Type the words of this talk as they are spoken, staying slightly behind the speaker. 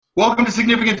Welcome to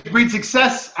Significance Breed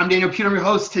Success. I'm Daniel Pewter, your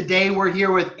host. Today we're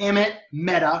here with Amit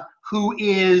Mehta, who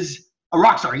is a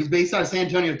rock star. He's based out of San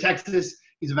Antonio, Texas.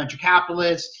 He's a venture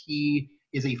capitalist. He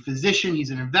is a physician. He's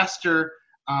an investor.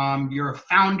 You're a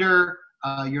founder.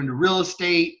 You're into real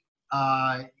estate.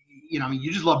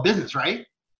 You just love business, right?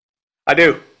 I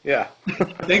do. Yeah.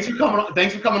 Thanks for coming on.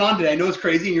 Thanks for coming on today. I know it's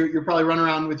crazy, and you're probably running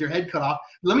around with your head cut off.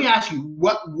 Let me ask you,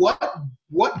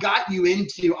 what got you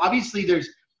into? Obviously,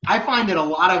 I find that a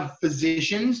lot of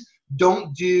physicians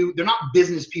they're not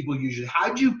business people usually. How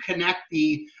did you connect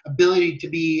the ability to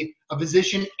be a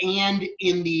physician and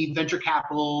in the venture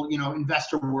capital,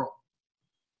 investor world?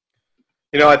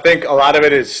 I think a lot of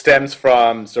it stems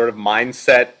from sort of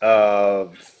mindset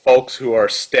of folks who are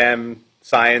STEM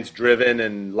science driven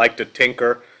and like to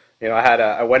tinker.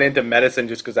 I went into medicine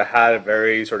just because I had a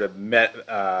very sort of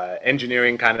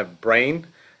engineering kind of brain,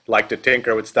 like to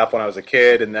tinker with stuff when I was a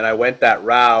kid, and then I went that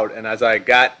route. And as I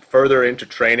got further into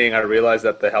training, I realized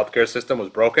that the healthcare system was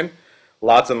broken.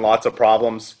 Lots and lots of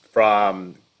problems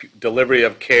from delivery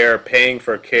of care, paying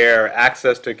for care,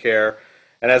 access to care.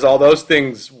 And as all those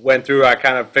things went through, I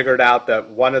kind of figured out that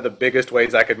one of the biggest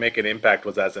ways I could make an impact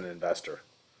was as an investor.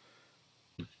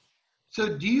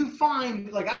 So do you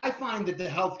find, I find that the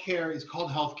healthcare is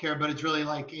called healthcare, but it's really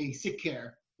like a sick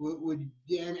care.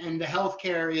 And the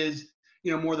healthcare is,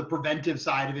 more the preventive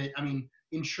side of it. I mean,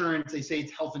 insurance, they say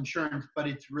it's health insurance, but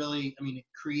it's really, it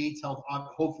creates health,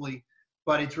 hopefully,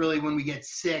 but it's really when we get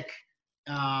sick.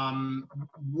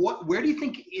 Where do you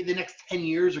think the next 10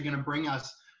 years are going to bring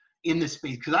us in this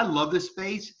space? Because I love this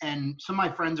space, and some of my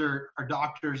friends are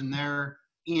doctors, and they're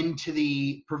into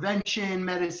the prevention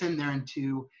medicine, they're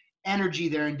into energy,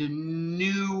 they're into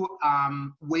new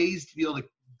ways to be able to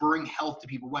bring health to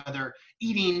people, whether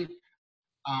eating,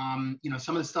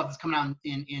 some of the stuff that's coming out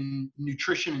in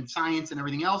nutrition and science and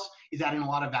everything else is adding a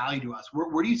lot of value to us.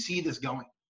 Where do you see this going?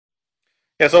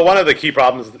 Yeah, so one of the key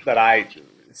problems that I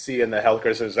see in the healthcare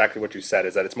is exactly what you said,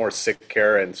 is that it's more sick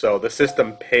care. And so the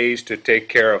system pays to take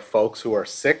care of folks who are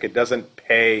sick. It doesn't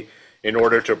pay in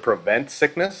order to prevent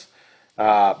sickness.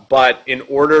 But in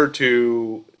order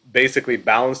to basically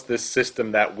balance this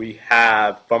system that we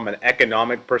have from an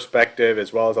economic perspective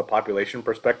as well as a population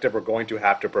perspective, we're going to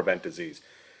have to prevent disease.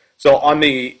 So on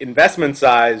the investment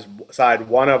side,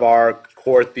 one of our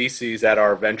core theses at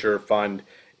our venture fund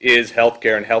is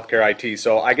healthcare and healthcare IT.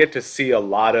 So I get to see a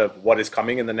lot of what is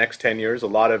coming in the next 10 years, a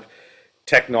lot of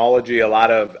technology, a lot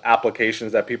of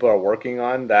applications that people are working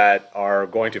on that are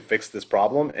going to fix this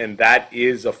problem. And that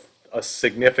is a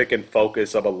significant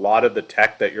focus of a lot of the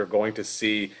tech that you're going to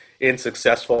see in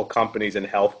successful companies in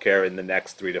healthcare in the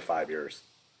next 3 to 5 years.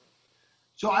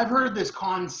 So I've heard this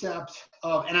concept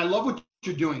of, and I love what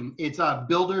you're doing. It's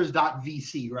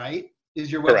builders.vc, right?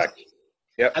 Is your website? Correct.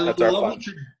 Yep, I love that's our fund.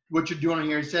 what you're doing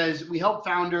here. It says we help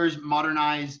founders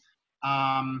modernize.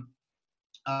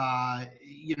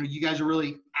 You guys are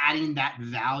really adding that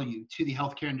value to the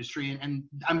healthcare industry, and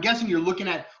I'm guessing you're looking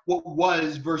at what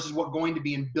was versus what going to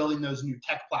be and building those new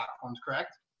tech platforms.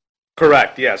 Correct?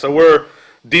 Correct, yeah. So we're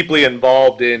deeply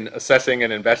involved in assessing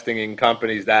and investing in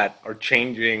companies that are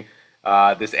changing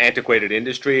this antiquated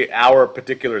industry. Our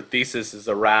particular thesis is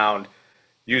around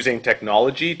using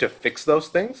technology to fix those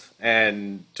things.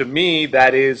 And to me,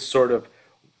 that is sort of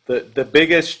the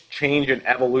biggest change and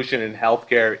evolution in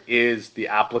healthcare is the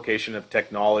application of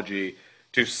technology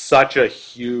to such a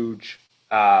huge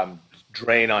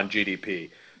drain on GDP.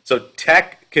 So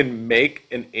tech can make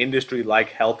an industry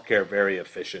like healthcare very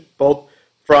efficient, both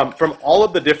from all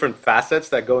of the different facets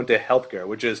that go into healthcare,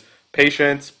 which is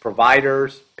patients,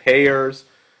 providers, payers,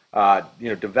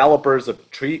 developers of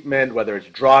treatment, whether it's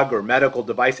drug or medical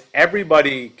device.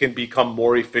 Everybody can become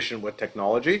more efficient with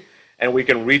technology, and we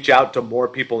can reach out to more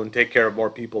people and take care of more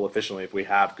people efficiently if we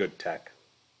have good tech.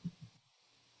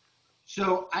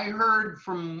 So I heard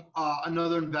from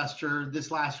another investor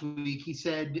this last week. He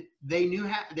said they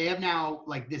have now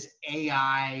like this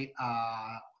AI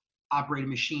operated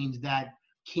machines that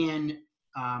can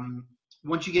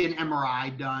once you get an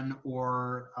MRI done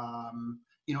or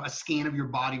a scan of your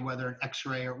body, whether an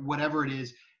X-ray or whatever it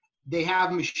is, they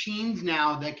have machines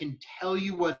now that can tell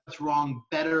you what's wrong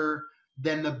better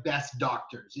than the best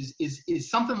doctors. Is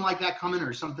something like that coming,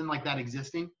 or something like that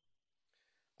existing?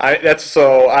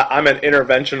 I'm an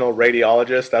interventional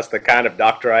radiologist. That's the kind of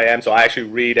doctor I am. So I actually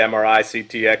read MRI,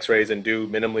 CT, X-rays, and do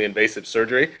minimally invasive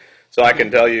surgery. So I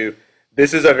can tell you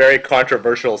this is a very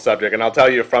controversial subject. And I'll tell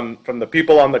you from the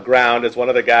people on the ground, as one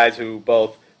of the guys who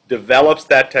both develops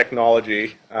that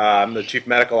technology, I'm the chief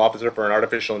medical officer for an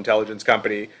artificial intelligence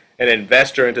company, an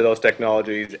investor into those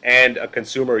technologies, and a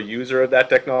consumer user of that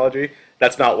technology.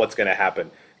 That's not what's going to happen.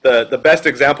 The best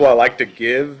example I like to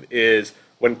give is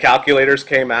when calculators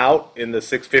came out in the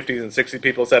 650s and 60s,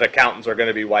 people said accountants are going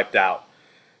to be wiped out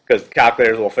because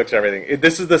calculators will fix everything.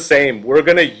 This is the same. We're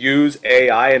going to use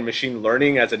AI and machine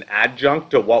learning as an adjunct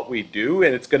to what we do,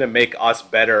 and it's going to make us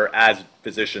better as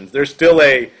physicians. There's still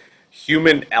a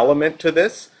human element to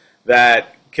this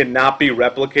that cannot be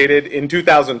replicated in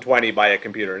 2020 by a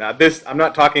computer. Now, this, I'm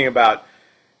not talking about,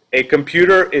 a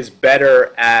computer is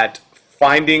better at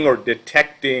finding or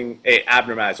detecting a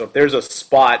abnormality. So if there's a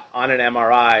spot on an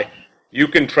MRI, you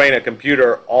can train a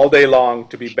computer all day long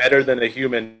to be better than a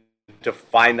human to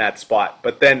find that spot.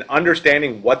 But then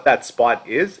understanding what that spot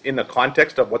is in the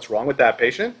context of what's wrong with that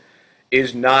patient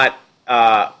is not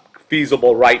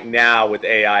feasible right now with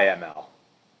AI ML.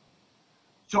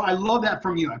 So I love that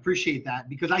from you. I appreciate that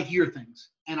because I hear things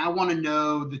and I want to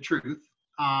know the truth.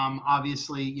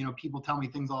 Obviously, you know, people tell me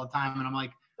things all the time and I'm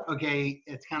like, okay,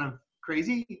 it's kind of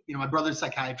crazy. You know, my brother's a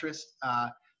psychiatrist,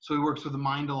 so he works with the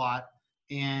mind a lot.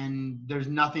 And there's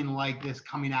nothing like this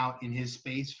coming out in his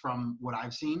space from what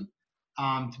I've seen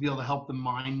to be able to help the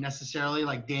mind necessarily.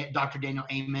 Like Dr. Daniel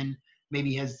Amen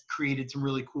maybe has created some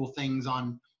really cool things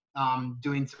on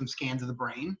doing some scans of the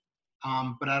brain.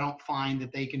 But I don't find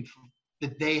that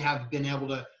they have been able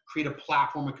to create a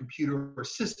platform, a computer or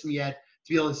system yet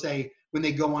to be able to say, when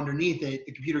they go underneath it,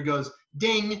 the computer goes,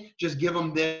 ding, just give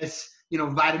them this, you know,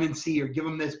 vitamin C or give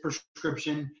them this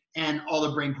prescription and all the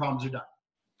brain problems are done.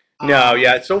 No,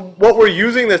 yeah. So what we're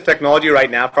using this technology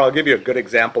right now for, I'll give you a good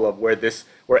example of where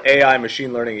AI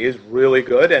machine learning is really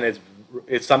good, and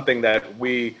it's something that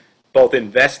we both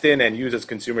invest in and use as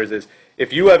consumers. Is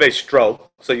if you have a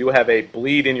stroke, so you have a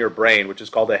bleed in your brain, which is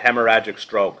called a hemorrhagic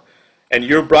stroke, and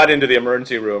you're brought into the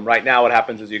emergency room. Right now, what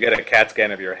happens is you get a CAT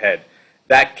scan of your head.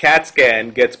 That CAT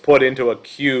scan gets put into a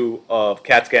queue of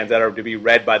CAT scans that are to be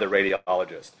read by the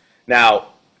radiologist. Now,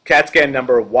 CAT scan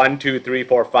number 1, 2, 3,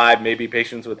 4, 5 may be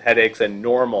patients with headaches and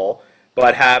normal,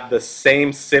 but have the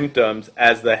same symptoms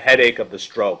as the headache of the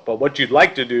stroke. But what you'd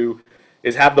like to do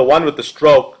is have the one with the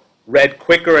stroke read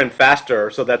quicker and faster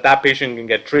so that that patient can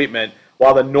get treatment,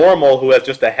 while the normal who has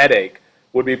just a headache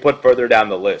would be put further down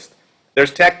the list.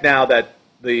 There's tech now that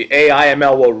the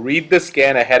AI/ML will read the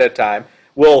scan ahead of time,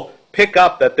 will pick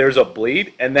up that there's a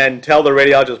bleed, and then tell the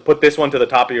radiologist, put this one to the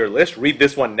top of your list, read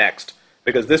this one next.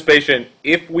 Because this patient,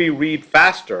 if we read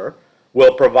faster,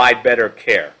 will provide better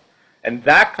care. And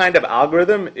that kind of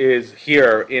algorithm is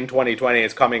here in 2020,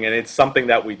 it's coming, and it's something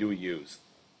that we do use.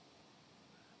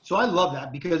 So I love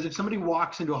that because if somebody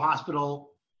walks into a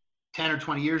hospital 10 or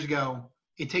 20 years ago,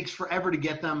 it takes forever to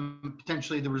get them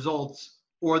potentially the results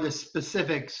or the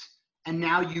specifics. And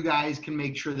now you guys can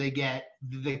make sure they get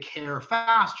the care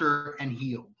faster and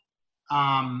healed.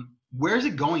 Where's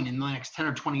it going in the next 10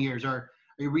 or 20 years? Are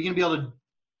we going to be able to,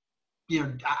 you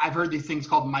know, I've heard these things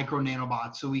called micro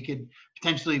nanobots, so we could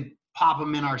potentially pop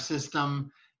them in our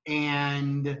system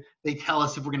and they tell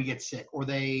us if we're going to get sick, or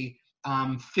they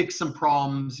fix some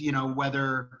problems, you know,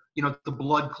 whether, you know, the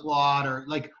blood clot or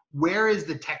like, where is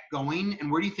the tech going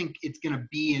and where do you think it's going to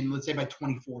be in, let's say by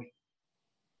 2040?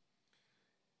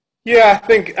 Yeah, I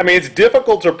mean, it's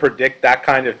difficult to predict that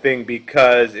kind of thing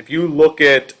because if you look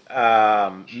at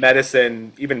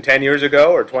medicine even 10 years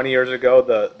ago or 20 years ago,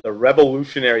 the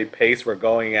revolutionary pace we're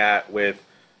going at with,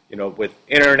 you know, with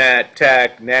internet,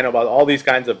 tech, nanobots, all these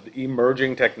kinds of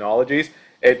emerging technologies,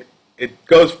 it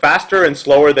goes faster and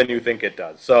slower than you think it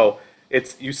does. So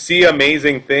you see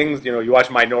amazing things, you know, you watch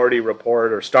Minority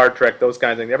Report or Star Trek, those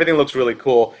kinds of things, everything looks really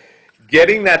cool.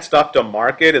 Getting that stuff to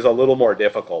market is a little more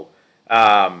difficult.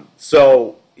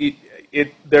 So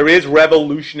there is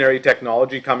revolutionary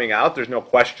technology coming out. There's no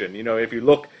question. You know, if you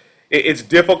look, it's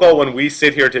difficult when we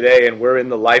sit here today and we're in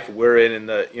the life we're in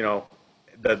the, you know,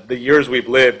 the years we've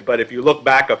lived. But if you look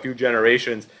back a few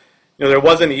generations, you know, there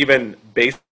wasn't even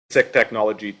basic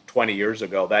technology 20 years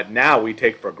ago that now we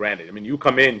take for granted. I mean, you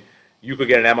come in, you could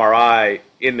get an MRI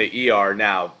in the ER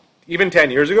now. Even 10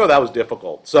 years ago, that was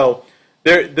difficult. So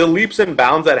the leaps and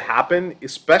bounds that happen,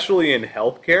 especially in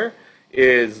healthcare,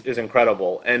 is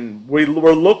incredible. And we're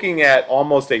looking at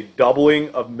almost a doubling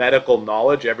of medical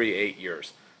knowledge every 8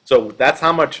 years. So that's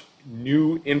how much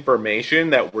new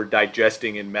information that we're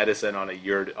digesting in medicine on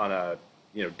a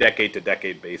decade to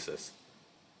decade basis.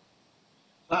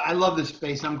 I love this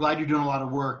space. I'm glad you're doing a lot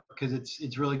of work because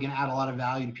it's really going to add a lot of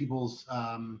value to people's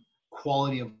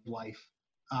quality of life.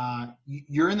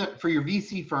 You're for your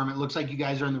VC firm. It looks like you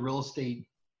guys are in the real estate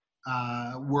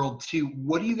world too.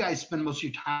 What do you guys spend most of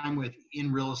your time with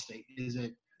in real estate? Is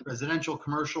it residential,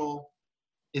 commercial?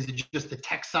 Is it just the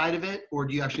tech side of it, or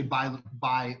do you actually buy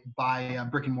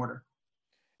brick and mortar?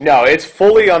 No, it's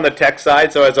fully on the tech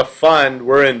side. So as a fund,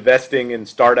 we're investing in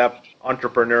startup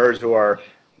entrepreneurs who are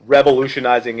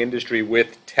revolutionizing industry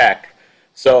with tech.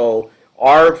 So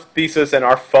our thesis and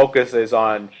our focus is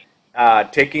on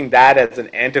taking that as an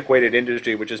antiquated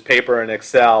industry, which is paper and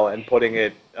Excel, and putting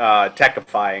it,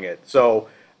 techifying it. So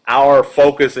our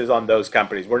focus is on those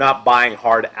companies. We're not buying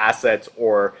hard assets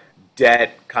or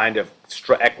debt kind of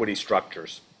equity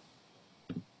structures.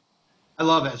 I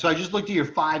love it. So I just looked at your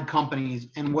 5 companies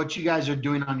and what you guys are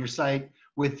doing on your site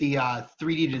with the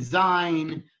 3D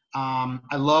design.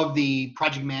 I love the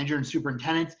project manager and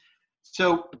superintendents.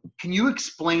 So can you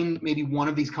explain maybe one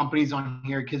of these companies on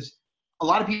here? Because a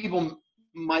lot of people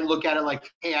might look at it like,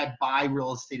 hey, I buy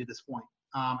real estate at this point.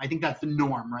 I think that's the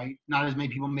norm, right? Not as many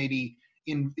people maybe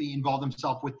involve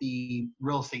themselves with the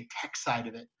real estate tech side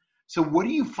of it. So what are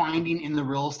you finding in the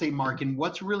real estate market? And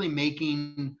what's really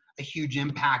making a huge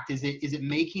impact? Is it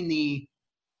making the,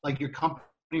 like your company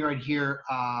right here,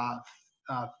 uh,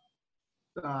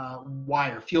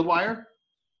 Field Wire,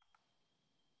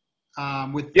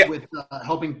 with Yeah.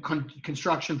 helping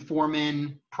construction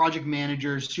foremen, project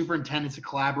managers, superintendents to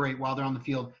collaborate while they're on the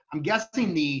field? I'm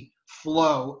guessing the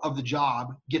flow of the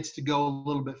job gets to go a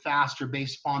little bit faster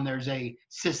based on there's a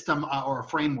system or a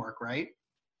framework, right?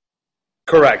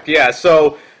 Correct. Yeah.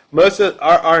 So most of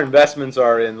our investments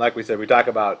are in, like we said, we talk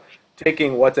about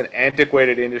taking what's an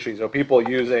antiquated industry, so people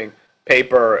using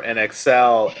paper and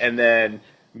Excel, and then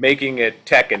making it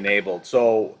tech enabled.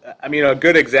 So, I mean, a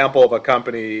good example of a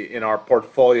company in our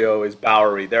portfolio is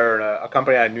Bowery. They're a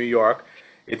company out of New York.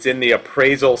 It's in the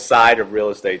appraisal side of real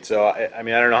estate. So, I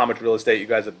mean, I don't know how much real estate you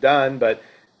guys have done, but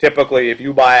typically, if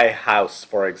you buy a house,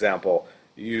 for example,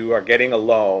 you are getting a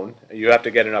loan. You have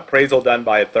to get an appraisal done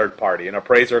by a third party. An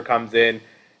appraiser comes in,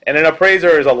 and an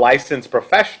appraiser is a licensed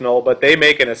professional, but they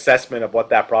make an assessment of what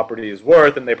that property is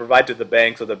worth, and they provide to the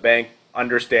bank so the bank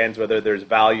understands whether there's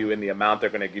value in the amount they're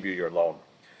going to give you your loan.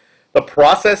 The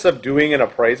process of doing an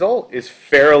appraisal is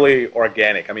fairly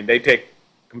organic. I mean, they take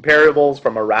comparables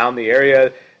from around the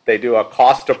area. They do a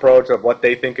cost approach of what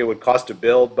they think it would cost to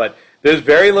build, but there's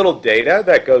very little data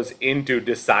that goes into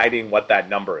deciding what that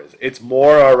number is. It's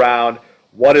more around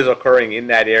what is occurring in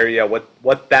that area,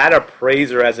 what that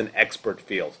appraiser as an expert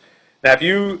feels. Now, if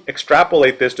you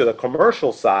extrapolate this to the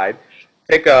commercial side,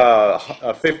 take a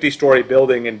 50-story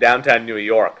building in downtown New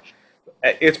York.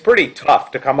 It's pretty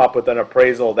tough to come up with an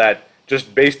appraisal that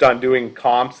just based on doing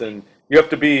comps, and you have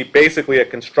to be basically a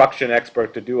construction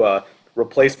expert to do a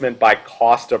replacement by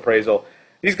cost appraisal.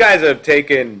 These guys have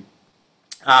taken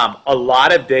a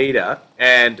lot of data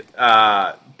and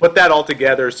put that all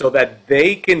together so that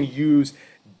they can use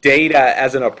data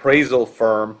as an appraisal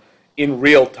firm in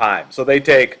real time. So they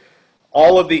take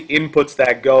all of the inputs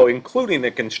that go, including the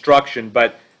construction,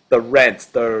 but the rents,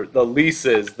 the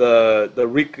leases, the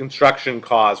reconstruction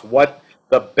costs, what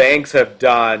the banks have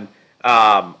done,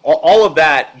 all of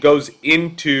that goes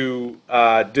into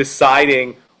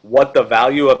deciding what the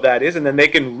value of that is, and then they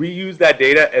can reuse that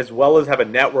data as well as have a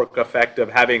network effect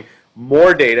of having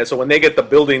more data. So when they get the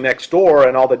building next door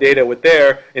and all the data with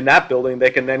there in that building, they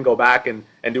can then go back and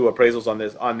do appraisals on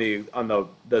this on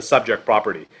the subject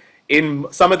property. In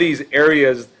some of these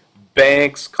areas,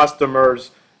 banks, customers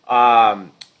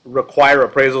require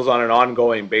appraisals on an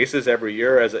ongoing basis every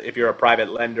year. If you're a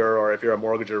private lender or if you're a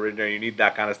mortgage originator, you need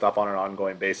that kind of stuff on an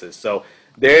ongoing basis. So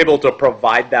they're able to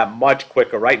provide that much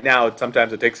quicker. Right now,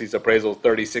 sometimes it takes these appraisals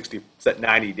 30, 60,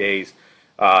 90 days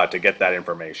to get that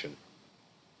information.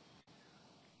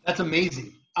 That's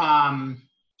amazing.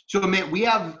 So, Amit, we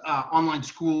have online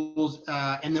schools,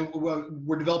 and then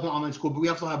we're developing an online school, but we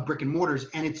also have brick and mortars,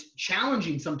 and it's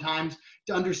challenging sometimes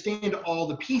to understand all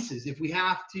the pieces. If we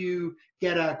have to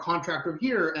get a contractor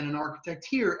here and an architect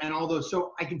here and all those,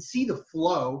 so I can see the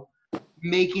flow,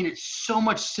 making it so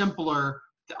much simpler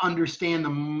to understand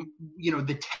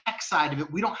the tech side of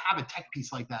it. We don't have a tech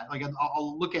piece like that. Like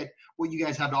I'll look at what you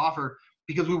guys have to offer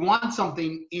because we want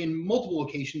something in multiple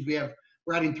locations.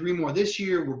 We're adding 3 more this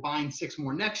year. We're buying 6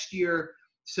 more next year.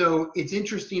 So it's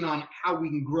interesting on how we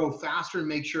can grow faster and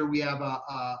make sure we have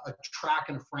a track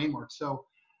and a framework. So,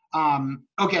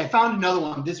 okay, I found another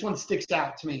one. This one sticks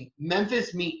out to me.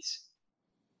 Memphis Meats.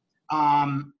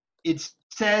 It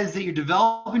says that you're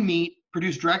developing meat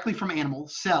produced directly from animal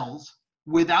cells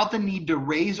without the need to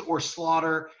raise or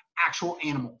slaughter actual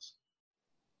animals.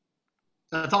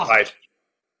 That's awesome. Right.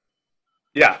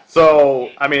 Yeah. So,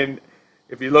 I mean,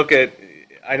 if you look at,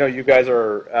 I know you guys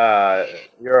are,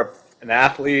 you're an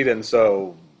athlete, and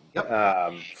so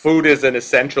Yep. food is an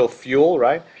essential fuel,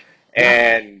 right? Yeah.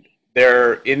 And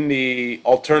they're in the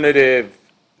alternative,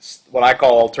 what I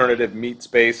call alternative meat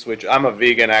space, which I'm a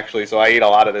vegan actually, so I eat a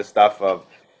lot of this stuff of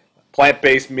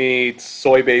plant-based meats,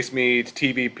 soy-based meats,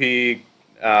 TVP,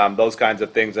 those kinds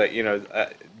of things that,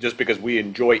 just because we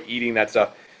enjoy eating that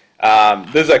stuff.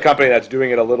 This is a company that's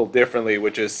doing it a little differently,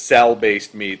 which is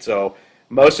cell-based meat. So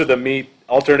most of the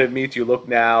alternative meats you look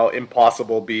now,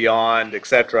 Impossible, Beyond,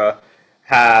 etc.,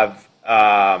 have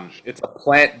it's a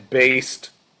plant-based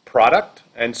product,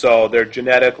 and so they're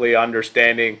genetically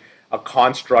understanding a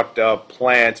construct of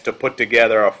plants to put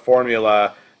together a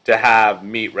formula to have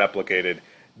meat replicated.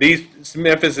 These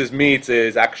Memphis Meats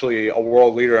is actually a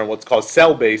world leader in what's called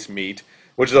cell-based meat,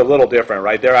 which is a little different,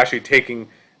 right? They're actually taking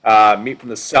meat from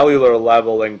the cellular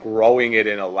level and growing it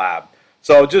in a lab.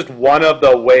 So just one of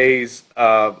the ways,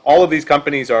 all of these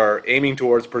companies are aiming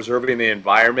towards preserving the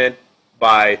environment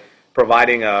by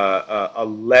providing a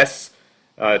less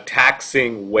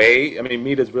taxing way. I mean,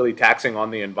 meat is really taxing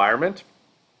on the environment,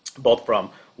 both from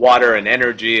water and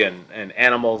energy and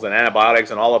animals and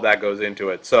antibiotics, and all of that goes into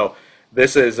it. So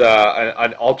this is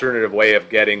an alternative way of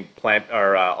getting plant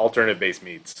or alternative-based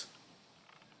meats.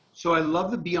 So I love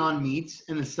the Beyond Meats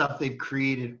and the stuff they've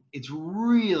created. It's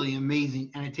really amazing,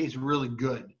 and it tastes really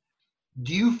good.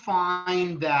 Do you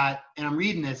find that, and I'm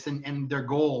reading this, and their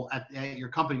goal at your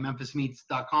company,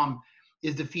 memphismeats.com,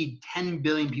 is to feed 10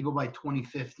 billion people by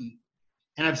 2050.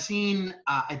 And I've seen,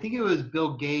 I think it was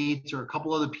Bill Gates or a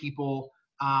couple other people,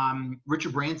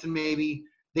 Richard Branson maybe,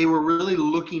 they were really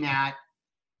looking at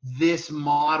this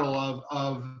model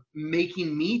of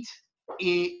making meat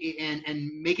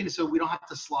and making it so we don't have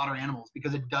to slaughter animals,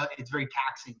 because it's very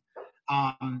taxing.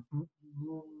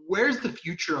 Where's the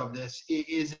future of this?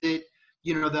 Is it,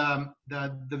 the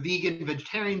vegan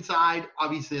vegetarian side?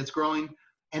 Obviously it's growing.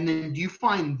 And then do you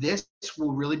find this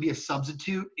will really be a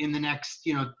substitute in the next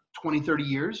 20, 30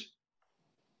 years?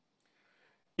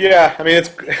 Yeah, I mean, it's,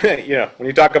 when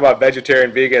you talk about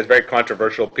vegetarian, vegan, it's very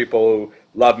controversial. People who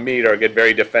love meat or get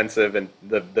very defensive, and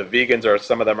the vegans, or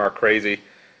some of them are crazy.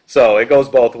 So it goes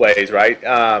both ways, right?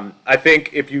 I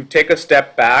think if you take a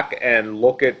step back and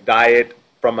look at diet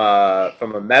from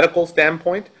a medical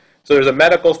standpoint, so there's a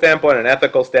medical standpoint, an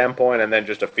ethical standpoint, and then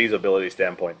just a feasibility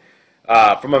standpoint.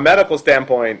 From a medical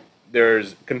standpoint,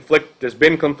 there's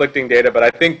been conflicting data, but I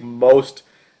think most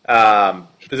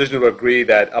physicians would agree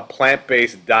that a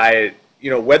plant-based diet,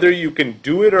 whether you can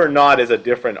do it or not is a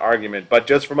different argument, but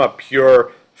just from a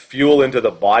pure fuel into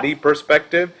the body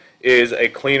perspective is a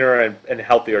cleaner and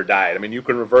healthier diet. I mean, you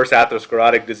can reverse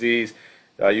atherosclerotic disease,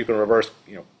 you can reverse,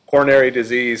 coronary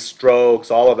disease,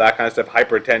 strokes, all of that kind of stuff,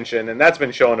 hypertension, and that's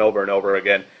been shown over and over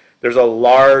again. There's a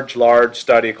large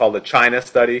study called the China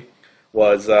study,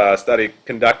 was a study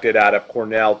conducted out of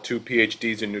Cornell, 2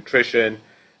 PhDs in nutrition,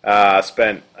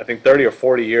 spent, I think, 30 or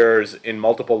 40 years in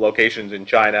multiple locations in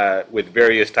China with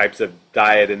various types of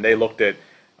diet, and they looked at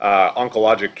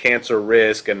oncologic cancer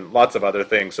risk and lots of other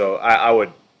things. So I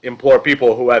would implore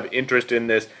people who have interest in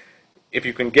this, if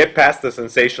you can get past the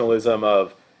sensationalism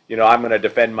of, I'm going to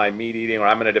defend my meat eating or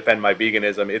I'm going to defend my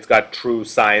veganism, it's got true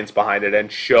science behind it and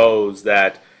shows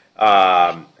that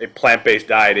a plant-based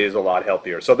diet is a lot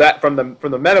healthier. So that from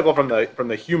the medical, from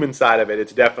the human side of it,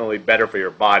 it's definitely better for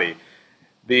your body.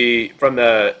 From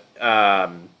the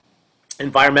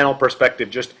environmental perspective,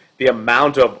 just the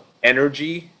amount of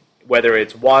energy, whether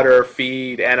it's water,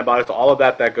 feed, antibiotics, all of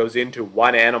that goes into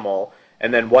one animal,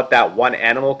 and then what that one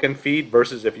animal can feed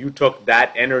versus if you took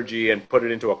that energy and put it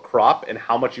into a crop and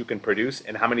how much you can produce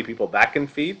and how many people that can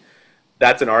feed,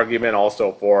 that's an argument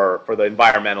also for the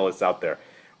environmentalists out there.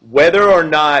 Whether or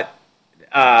not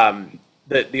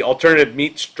the alternative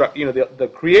meat structure, the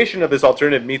creation of this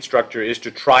alternative meat structure is to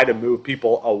try to move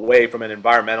people away from an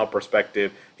environmental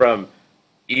perspective from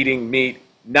eating meat,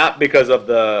 not because of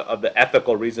the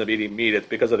ethical reason of eating meat, it's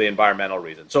because of the environmental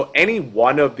reason. So any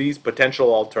one of these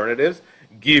potential alternatives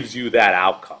gives you that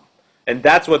outcome. And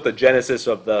that's what the genesis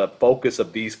of the focus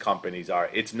of these companies are.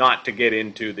 It's not to get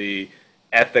into the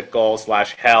ethical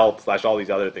 / health / all these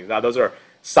other things. Now, those are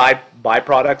side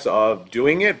byproducts of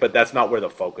doing it, but that's not where the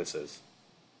focus is.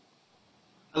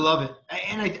 I love it.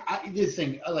 And this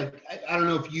thing, I don't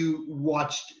know if you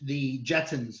watched the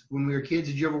Jetsons when we were kids.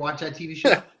 Did you ever watch that TV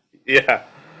show? Yeah.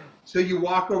 So you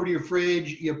walk over to your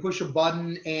fridge, you push a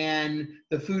button, and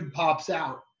the food pops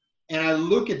out. And I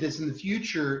look at this in the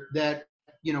future that,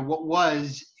 what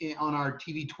was on our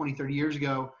TV 20, 30 years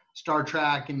ago, Star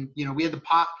Trek, and, we had the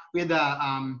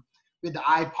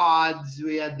iPods,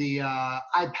 we had the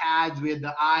iPads, we had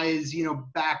the eyes,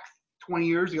 back 20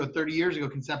 years ago, 30 years ago,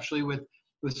 conceptually with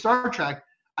Star Trek.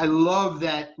 I love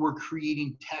that we're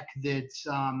creating tech that's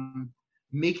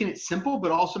making it simple,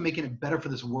 but also making it better for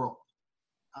this world.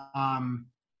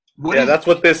 That's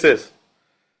what this is.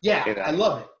 Yeah, I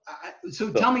love it.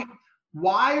 So tell me,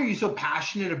 why are you so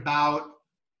passionate about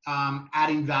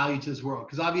adding value to this world?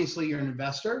 Because obviously you're an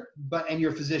investor, and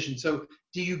you're a physician. So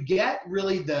do you get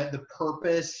really the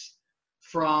purpose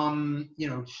from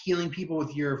healing people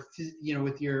with your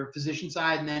with your physician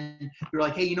side, and then you're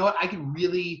like, hey, you know what? I could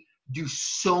really do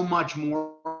so much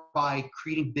more by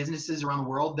creating businesses around the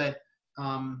world that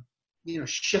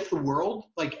shift the world.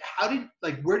 Like,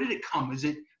 where did it come? Was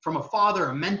it from a father,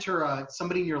 a mentor,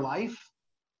 somebody in your life?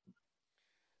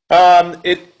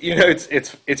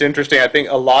 It's interesting. I think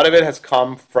a lot of it has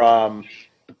come from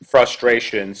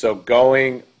frustration. So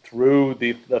going through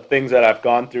the things that I've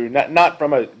gone through, not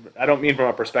from a, I don't mean from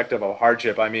a perspective of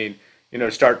hardship. I mean,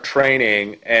 start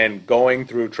training and going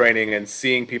through training and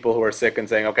seeing people who are sick and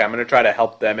saying, okay, I'm going to try to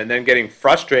help them, and then getting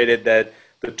frustrated that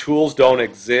the tools don't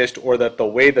exist, or that the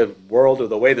way the world or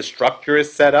the way the structure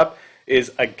is set up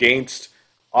is against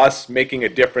us making a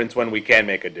difference when we can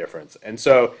make a difference. And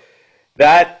so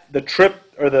that the trip,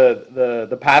 or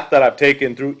the path that I've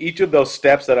taken through each of those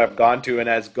steps that I've gone to, and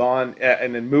has gone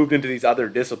and then moved into these other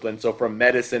disciplines. So from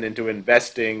medicine into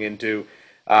investing into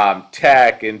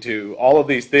tech into all of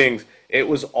these things, it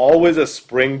was always a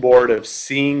springboard of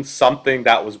seeing something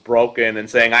that was broken and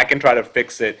saying, I can try to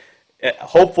fix it,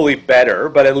 hopefully better,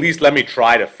 but at least let me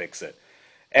try to fix it.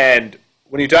 And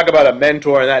when you talk about a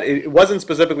mentor, and that, it wasn't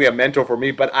specifically a mentor for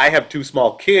me, but I have two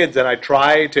small kids and I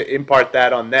try to impart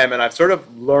that on them. And I've sort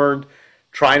of learned,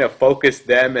 trying to focus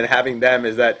them and having them,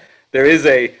 is that there is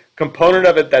a component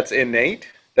of it that's innate,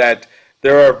 that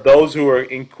there are those who are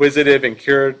inquisitive and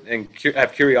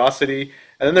have curiosity,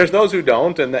 and then there's those who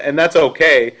don't, and that's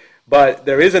okay. But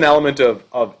there is an element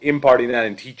of imparting that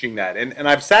and teaching that. And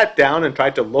I've sat down and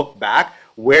tried to look back,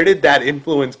 where did that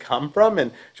influence come from?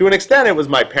 And to an extent, it was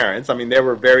my parents. I mean, they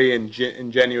were very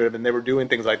ingenuitive, and they were doing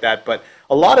things like that. But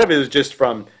a lot of it is just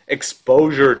from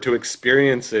exposure to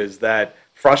experiences that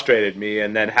frustrated me,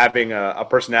 and then having a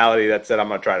personality that said, I'm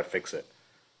going to try to fix it.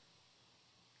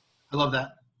 I love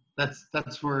that.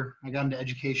 That's where I got into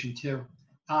education too.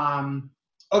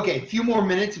 Okay, a few more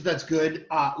minutes if that's good.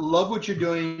 Love what you're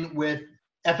doing with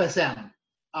FSM.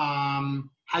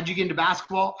 How'd you get into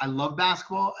basketball? I love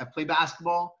basketball. I play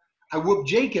basketball. I whooped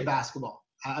Jake at basketball.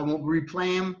 I won't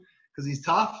replay him because he's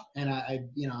tough, and I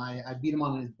beat him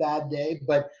on his bad day.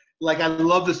 But like, I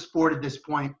love the sport at this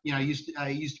point. I used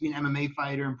to be an MMA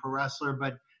fighter and pro wrestler,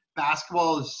 but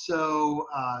basketball is so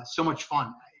much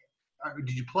fun.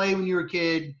 Did you play when you were a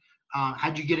kid?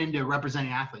 How'd you get into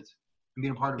representing athletes and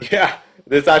being a part of it? Yeah,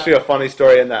 there's actually a funny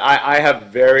story in that. I have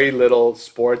very little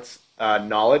sports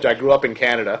knowledge. I grew up in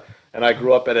Canada, and I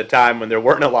grew up at a time when there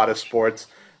weren't a lot of sports.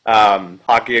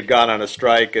 Hockey had gone on a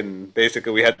strike, and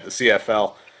basically we had the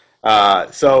CFL.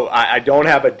 So I don't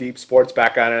have a deep sports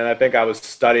background, and I think I was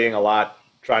studying a lot,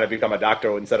 trying to become a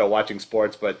doctor instead of watching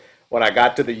sports. But when I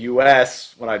got to the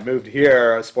U.S., when I moved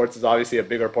here, sports is obviously a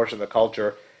bigger portion of the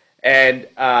culture. And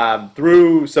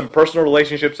through some personal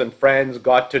relationships and friends,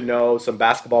 got to know some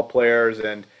basketball players,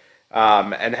 and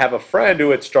have a friend who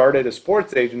had started a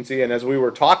sports agency. And as we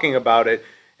were talking about it,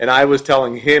 and I was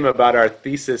telling him about our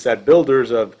thesis at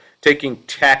Builders of taking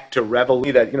tech to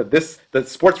revolutionise that, the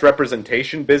sports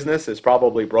representation business is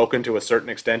probably broken to a certain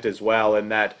extent as well,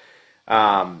 and that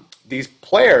these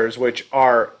players, which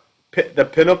are the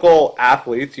pinnacle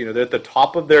athletes, they're at the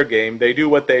top of their game, they do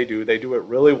what they do it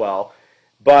really well.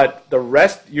 But the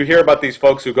rest, you hear about these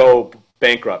folks who go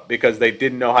bankrupt because they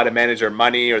didn't know how to manage their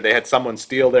money, or they had someone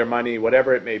steal their money,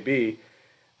 whatever it may be.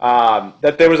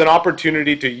 That there was an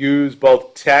opportunity to use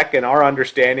both tech and our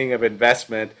understanding of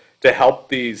investment to help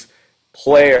these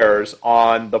players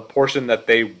on the portion that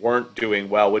they weren't doing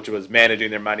well, which was managing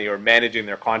their money or managing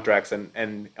their contracts,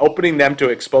 and opening them to,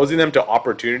 exposing them to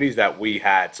opportunities that we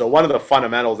had. So one of the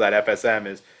fundamentals at FSM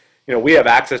is, we have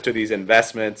access to these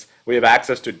investments. We have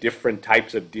access to different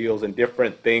types of deals and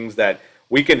different things that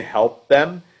we can help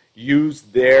them use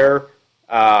their,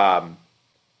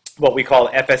 what we call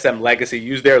FSM legacy,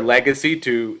 use their legacy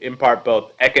to impart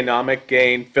both economic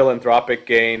gain, philanthropic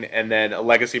gain, and then a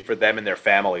legacy for them and their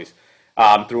families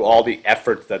through all the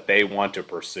efforts that they want to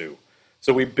pursue.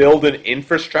 So we build an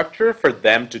infrastructure for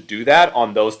them to do that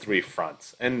on those three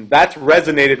fronts. And that's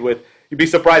resonated with, you'd be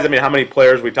surprised, how many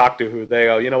players we talk to who they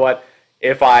go, you know what,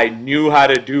 if I knew how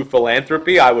to do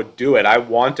philanthropy, I would do it. I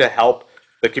want to help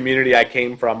the community I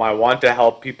came from. I want to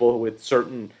help people with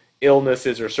certain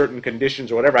illnesses or certain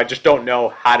conditions or whatever. I just don't know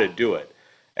how to do it.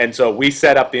 And so we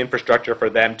set up the infrastructure for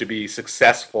them to be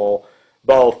successful,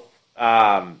 both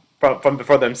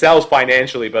for themselves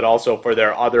financially, but also for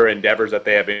their other endeavors that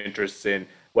they have interests in,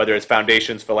 whether it's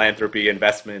foundations, philanthropy,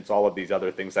 investments, all of these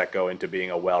other things that go into being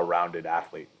a well-rounded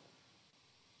athlete.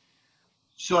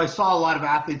 So I saw a lot of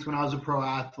athletes when I was a pro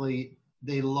athlete.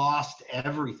 They lost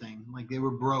everything. Like they were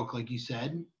broke, like you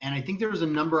said. And I think there was a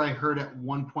number I heard at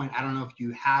one point. I don't know if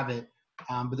you have it,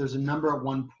 but there's a number at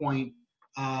one point.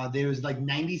 There was like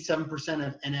 97%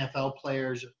 of NFL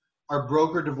players are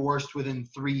broke or divorced within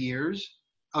 3 years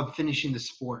of finishing the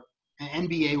sport. And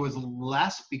NBA was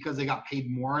less because they got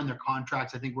paid more and their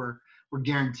contracts, I think, were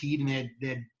guaranteed, and they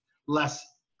had less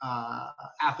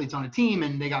athletes on a team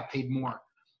and they got paid more.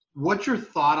 What's your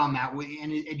thought on that?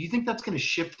 And do you think that's going to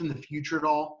shift in the future at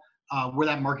all, where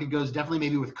that market goes? Definitely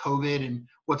maybe with COVID and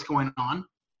what's going on.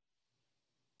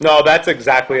 No, that's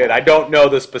exactly it. I don't know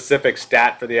the specific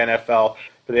stat for the NFL.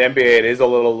 For the NBA, it is a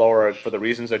little lower for the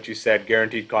reasons that you said: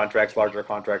 guaranteed contracts, larger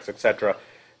contracts, etc.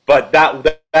 But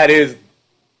that is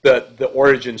the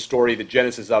origin story, the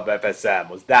genesis of FSM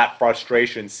was that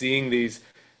frustration, seeing these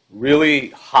really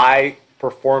high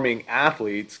performing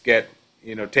athletes get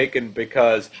taken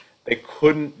because they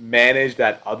couldn't manage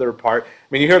that other part. I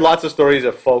mean, you hear lots of stories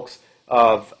of folks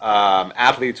of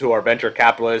athletes who are venture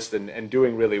capitalists and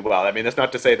doing really well. I mean, that's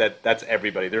not to say that that's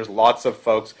everybody. There's lots of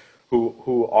folks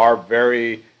who are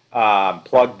very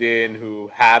plugged in, who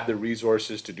have the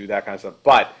resources to do that kind of stuff.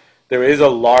 But there is a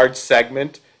large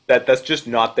segment that's just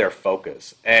not their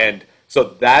focus. And so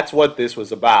that's what this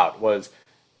was about, was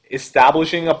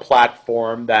establishing a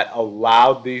platform that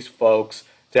allowed these folks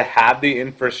to have the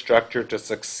infrastructure to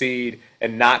succeed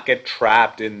and not get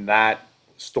trapped in that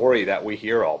story that we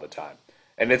hear all the time.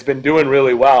 And it's been doing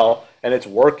really well, and it's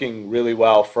working really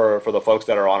well for the folks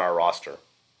that are on our roster.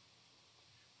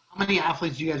 How many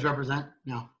athletes do you guys represent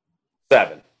now?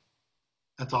 7.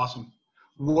 That's awesome.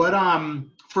 What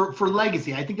for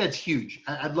legacy? I think that's huge.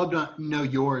 I'd love to know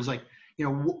yours. Like,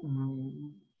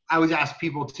 I always ask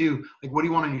people too, like, what do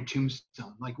you want on your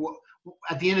tombstone? Like, what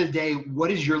at the end of the day, what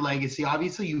is your legacy?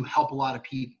 Obviously, you help a lot of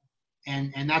people,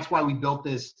 and that's why we built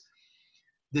this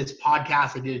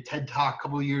podcast. I did a TED Talk a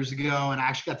couple of years ago, and I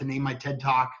actually got to name my TED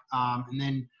Talk, and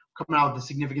then coming out with the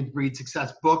Significant Breed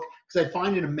Success book, because I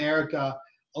find in America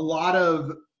a lot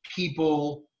of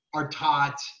people are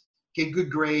taught, get good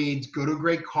grades, go to a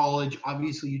great college.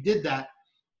 Obviously, you did that.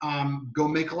 Go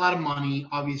make a lot of money.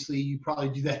 Obviously, you probably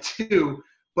do that too.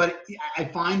 But I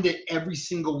find that every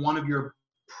single one of your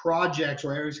projects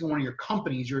or every single one of your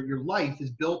companies, your life is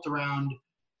built around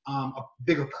a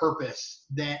bigger purpose.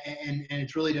 And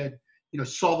it's really to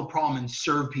solve the problem and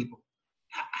serve people.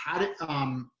 How did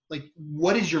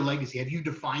what is your legacy? Have you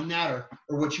defined that, or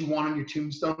what you want on your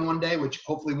tombstone one day, which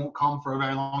hopefully won't come for a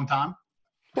very long time?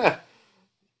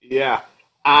 Yeah.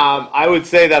 I would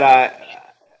say that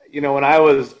when I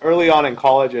was early on in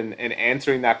college and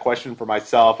answering that question for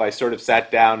myself, I sort of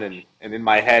sat down and in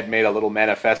my head made a little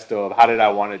manifesto of how did I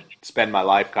want to spend my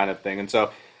life, kind of thing. And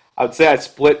so I would say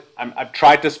I've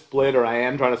tried to split, or I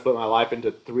am trying to split my life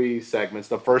into 3 segments.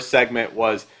 The first segment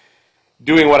was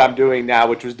doing what I'm doing now,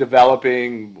 which was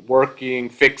developing, working,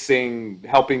 fixing,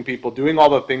 helping people, doing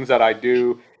all the things that I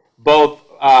do, both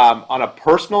on a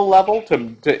personal level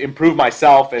to improve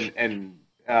myself and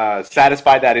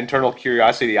satisfy that internal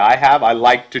curiosity I have. I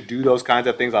like to do those kinds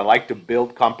of things. I like to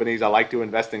build companies. I like to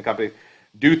invest in companies,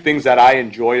 do things that I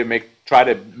enjoy to try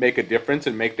to make a difference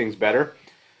and make things better.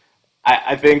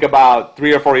 I think about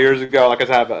 3 or 4 years ago, like I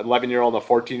said, I have an 11-year-old and a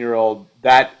 14-year-old,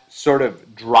 that sort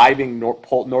of driving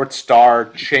North Star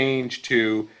change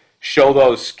to show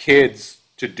those kids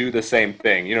to do the same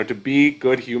thing, to be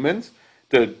good humans,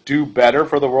 to do better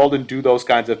for the world and do those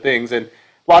kinds of things. And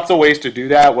lots of ways to do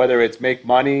that, whether it's make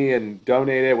money and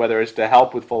donate it, whether it's to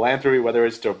help with philanthropy, whether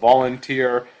it's to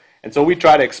volunteer. And so we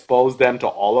try to expose them to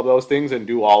all of those things and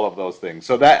do all of those things.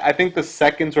 So that, I think the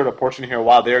second sort of portion here,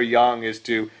 while they're young, is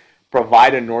to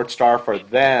provide a North Star for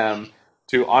them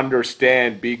to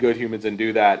understand, be good humans and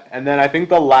do that. And then I think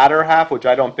the latter half, which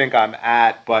I don't think I'm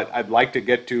at, but I'd like to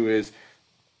get to, is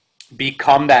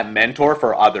become that mentor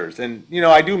for others. And,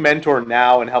 I do mentor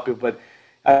now and help people, but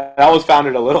I always found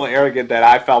it a little arrogant that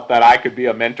I felt that I could be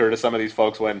a mentor to some of these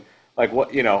folks when, like,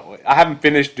 I haven't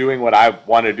finished doing what I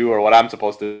want to do or what I'm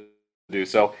supposed to do.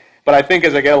 So, but I think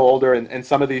as I get a little older and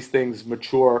some of these things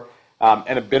mature, and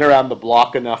have been around the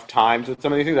block enough times with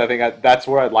some of these things, I think that's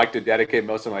where I'd like to dedicate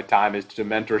most of my time, is to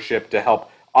mentorship, to help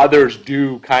others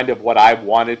do kind of what I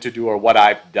wanted to do or what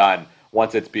I've done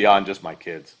once it's beyond just my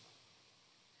kids.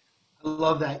 I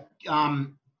love that.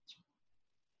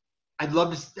 I'd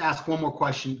love to ask one more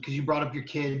question, because you brought up your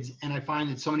kids, and I find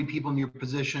that so many people in your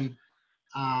position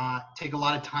take a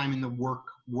lot of time in the work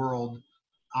world,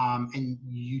 and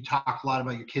you talk a lot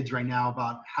about your kids right now,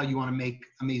 about how you want to make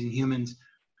amazing humans.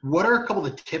 What are a couple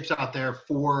of the tips out there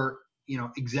for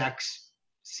execs,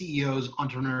 CEOs,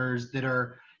 entrepreneurs that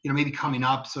are maybe coming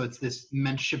up. So it's this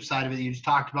mentorship side of it that you just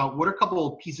talked about. What are a couple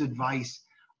of pieces of advice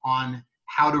on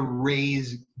how to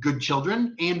raise good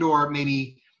children, and or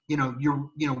maybe,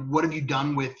 what have you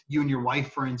done with you and your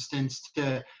wife, for instance,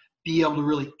 to be able to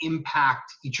really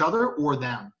impact each other or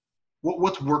them?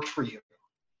 What's worked for you?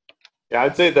 Yeah,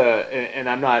 I'd say and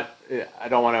I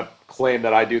don't want to claim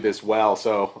that I do this well.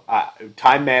 So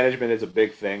time management is a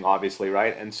big thing, obviously,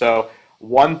 right? And so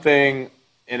one thing,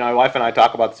 and my wife and I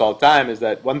talk about this all the time, is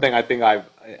that one thing I think I've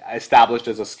established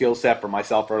as a skill set for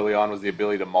myself early on was the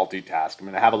ability to multitask. I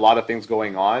mean, I have a lot of things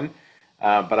going on,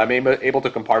 but I'm able to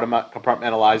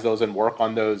compartmentalize those and work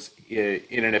on those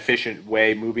in an efficient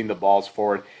way, moving the balls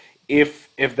forward.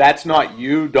 If that's not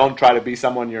you, don't try to be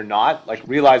someone you're not. Like,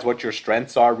 realize what your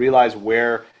strengths are, realize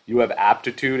where you have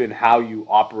aptitude and how you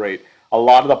operate. A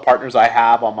lot of the partners I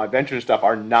have on my venture stuff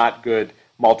are not good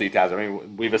multitaskers. I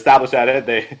mean, we've established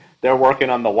that they're working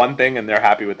on the one thing and they're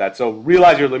happy with that. So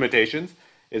realize your limitations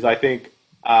is, I think,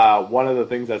 one of the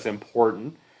things that's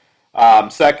important.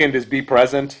 Second is be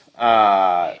present.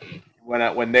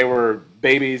 When they were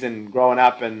babies and growing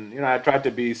up, and I tried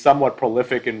to be somewhat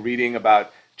prolific in reading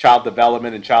about child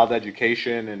development and child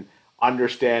education and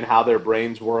understand how their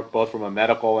brains work, both from a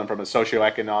medical and from a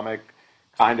socioeconomic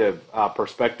kind of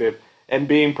perspective. And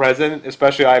being present,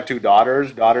 especially I have two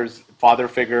daughters. Daughters, father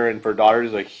figure, and for daughters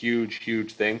is a huge,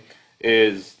 huge thing.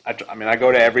 I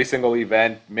go to every single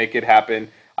event, make it happen.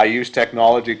 I use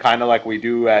technology kind of like we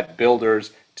do at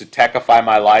Builders to techify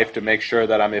my life to make sure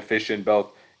that I'm efficient, both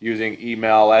using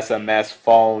email, SMS,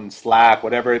 phone, Slack,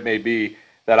 whatever it may be,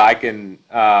 that I can,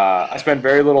 I spend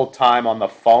very little time on the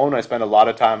phone. I spend a lot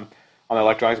of time on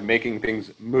electronics, making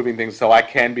things, moving things, so I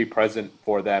can be present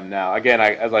for them now. Again,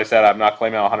 as I said, I'm not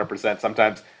claiming 100%.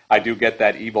 Sometimes I do get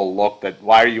that evil look that,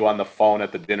 why are you on the phone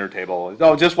at the dinner table?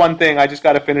 Oh, just one thing. I just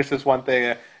got to finish this one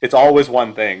thing. It's always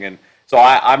one thing. And so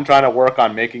I'm trying to work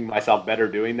on making myself better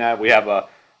doing that. We have a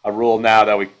rule now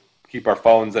that we keep our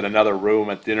phones in another room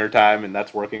at dinner time, and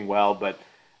that's working well. But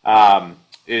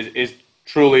is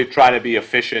truly trying to be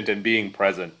efficient and being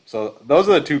present. So those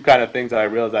are the two kind of things that I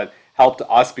realized that helped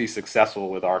us be successful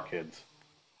with our kids,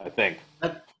 I think.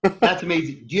 That's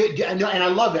amazing. And I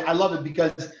love it. I love it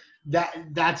because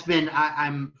that's been,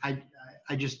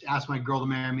 I just asked my girl to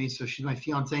marry me, so she's my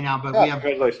fiance now, but we have,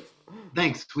 congratulations.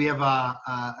 Thanks. We have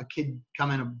a kid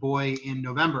coming, a boy, in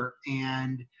November,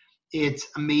 and it's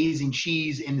amazing.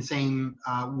 She's in the same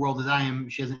world as I am.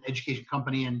 She has an education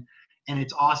company, and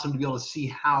it's awesome to be able to see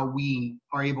how we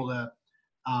are able to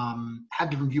have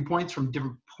different viewpoints from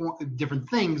different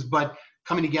things, but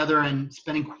coming together and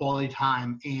spending quality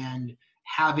time and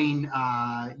having,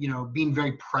 being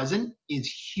very present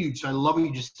is huge. So I love what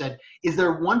you just said. Is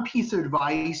there one piece of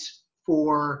advice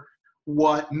for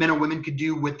what men or women could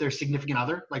do with their significant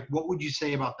other? Like, what would you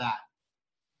say about that?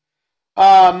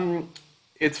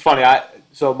 It's funny.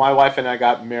 So my wife and I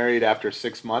got married after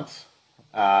 6 months.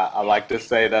 I like to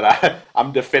say that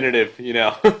I'm definitive,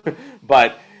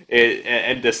 but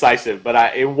and decisive.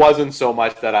 But it wasn't so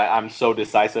much that I'm so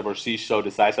decisive or she's so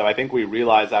decisive. I think we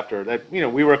realized after that,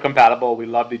 we were compatible, we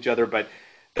loved each other, but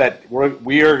that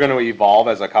we are going to evolve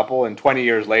as a couple. And 20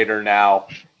 years later now,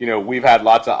 we've had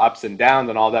lots of ups and downs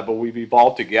and all that, but we've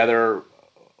evolved together.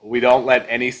 We don't let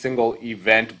any single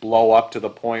event blow up to the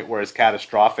point where it's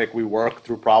catastrophic. We work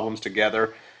through problems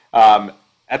together.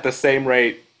 At the same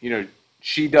rate,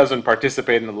 she doesn't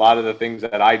participate in a lot of the things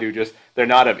that I do. Just they're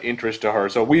not of interest to her.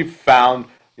 So we've found,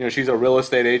 she's a real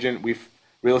estate agent.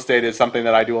 Real estate is something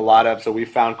that I do a lot of. So we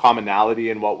found commonality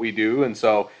in what we do, and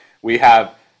so we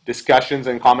have discussions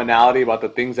and commonality about the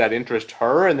things that interest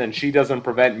her, and then she doesn't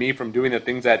prevent me from doing the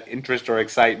things that interest or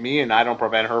excite me, and I don't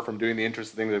prevent her from doing the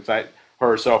interesting things that excite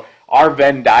her. So our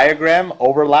Venn diagram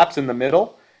overlaps in the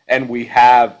middle, and we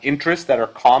have interests that are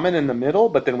common in the middle,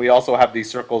 but then we also have these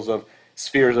circles of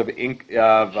spheres of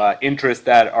interest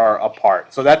that are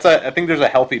apart. So I think there's a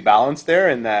healthy balance there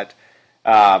in that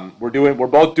we're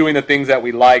both doing the things that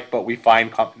we like, but we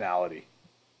find commonality.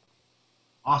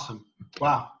 Awesome.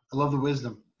 Wow. I love the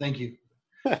wisdom. Thank you.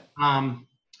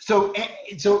 So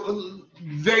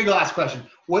very last question.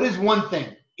 What is one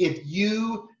thing that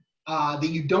you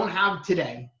don't have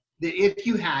today, that if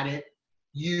you had it,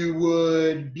 you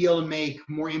would be able to make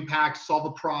more impact, solve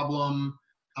a problem?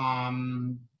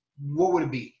 What would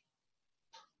it be?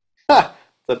 It's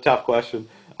a tough question.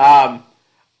 I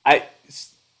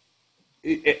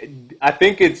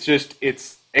think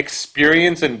it's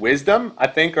experience and wisdom, I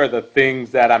think, are the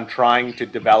things that I'm trying to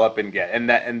develop and get,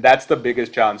 and that's the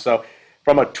biggest challenge. So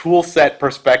from a tool set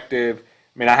perspective,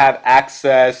 I have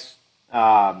access,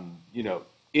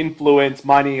 influence,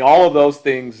 money, all of those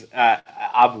things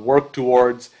I've worked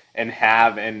towards and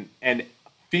have and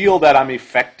feel that I'm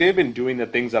effective in doing the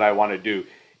things that I want to do.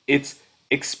 It's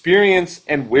experience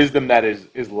and wisdom that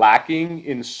is lacking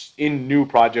in new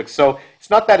projects. So it's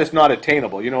not that it's not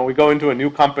attainable. You know, when we go into a new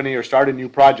company or start a new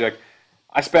project,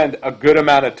 I spend a good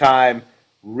amount of time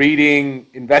reading,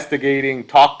 investigating,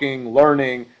 talking,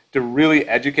 learning to really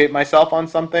educate myself on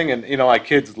something. And, you know, my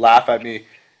kids laugh at me.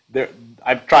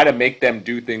 I try to make them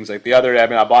do things. Like the other day, I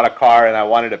mean, I bought a car and I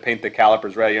wanted to paint the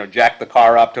calipers red. You know, jacked the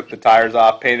car up, took the tires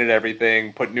off, painted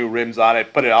everything, put new rims on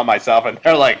it, put it on myself. And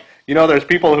they're like, you know, there's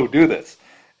people who do this.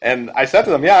 And I said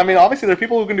to them, yeah, I mean, obviously there's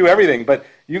people who can do everything, but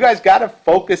you guys got to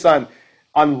focus on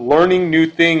learning new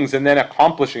things and then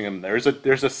accomplishing them. There's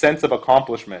a sense of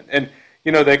accomplishment. And,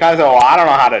 you know, they kind of say, well, I don't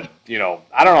know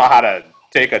how to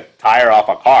take a tire off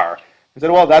a car. I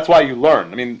said, well, that's why you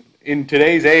learn. I mean, in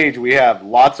today's age, we have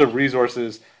lots of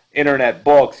resources, internet,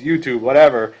 books, YouTube,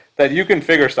 whatever, that you can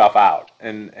figure stuff out.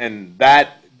 And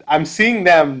that, I'm seeing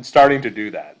them starting to do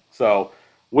that. So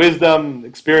wisdom,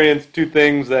 experience, two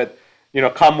things that, you know,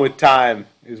 come with time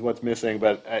is what's missing.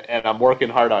 And I'm working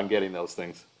hard on getting those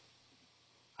things.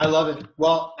 I love it.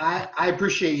 Well, I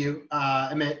appreciate you,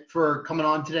 Amit, for coming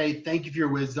on today. Thank you for your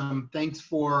wisdom. Thanks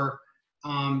for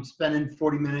spending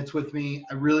 40 minutes with me.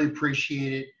 I really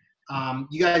appreciate it.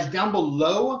 You guys down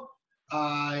below,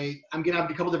 I'm going to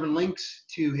have a couple different links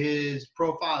to his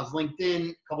profile, his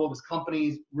LinkedIn, a couple of his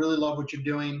companies. Really love what you're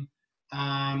doing.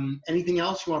 Anything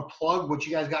else you want to plug, what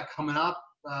you guys got coming up?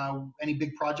 Any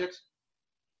big projects?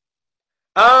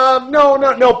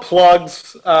 No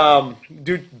plugs.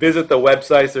 Do visit the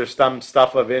websites. There's some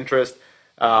stuff of interest.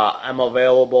 I'm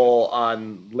available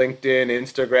on LinkedIn,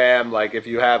 Instagram. Like if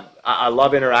you have, I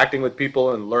love interacting with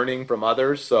people and learning from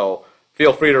others. So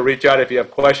feel free to reach out if you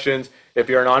have questions. If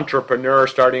you're an entrepreneur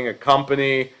starting a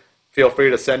company, feel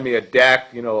free to send me a deck.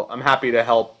 You know, I'm happy to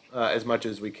help as much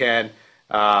as we can.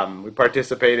 We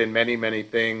participate in many, many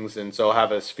things, and so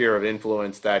have a sphere of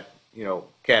influence that, you know,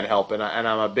 can help. And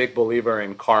I'm a big believer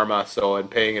in karma, and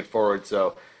paying it forward.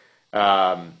 So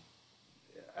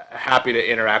happy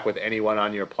to interact with anyone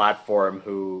on your platform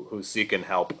who's seeking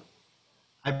help.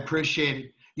 I appreciate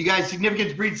it. You guys,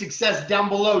 Significance Breeds Success down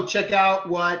below. Check out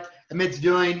what Amit's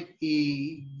doing.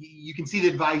 You can see the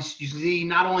advice. You can see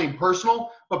not only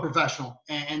personal, but professional.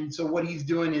 And so what he's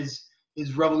doing is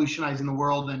revolutionizing the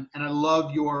world. And I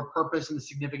love your purpose and the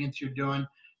significance you're doing.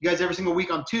 You guys, every single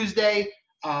week on Tuesday,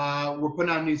 we're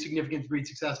putting out a new Significance Breeds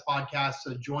Success podcast.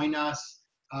 So join us.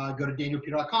 Go to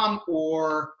danielp.com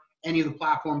or any of the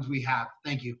platforms we have.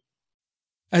 Thank you.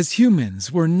 As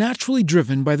humans, we're naturally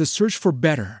driven by the search for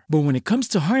better. But when it comes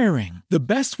to hiring, the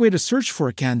best way to search for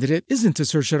a candidate isn't to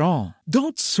search at all.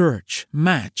 Don't search,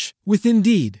 match with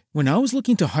Indeed. When I was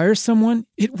looking to hire someone,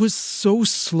 it was so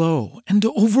slow and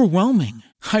overwhelming.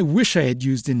 I wish I had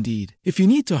used Indeed. If you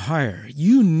need to hire,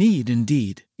 you need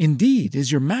Indeed. Indeed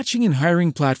is your matching and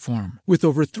hiring platform with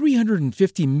over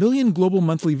 350 million global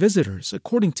monthly visitors,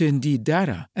 according to Indeed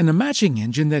data, and a matching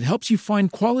engine that helps you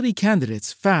find quality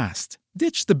candidates fast.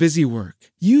 Ditch the busy work.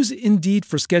 Use Indeed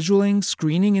for scheduling,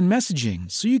 screening, and messaging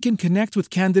so you can connect with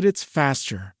candidates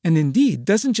faster. And Indeed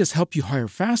doesn't just help you hire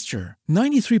faster.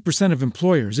 93% of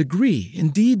employers agree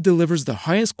Indeed delivers the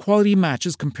highest quality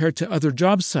matches compared to other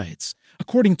job sites,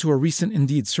 according to a recent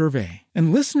Indeed survey.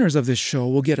 And listeners of this show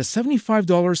will get a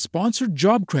 $75 sponsored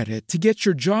job credit to get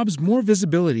your jobs more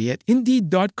visibility at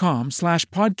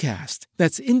Indeed.com/podcast.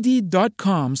 That's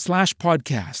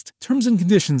Indeed.com/podcast. Terms and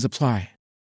conditions apply.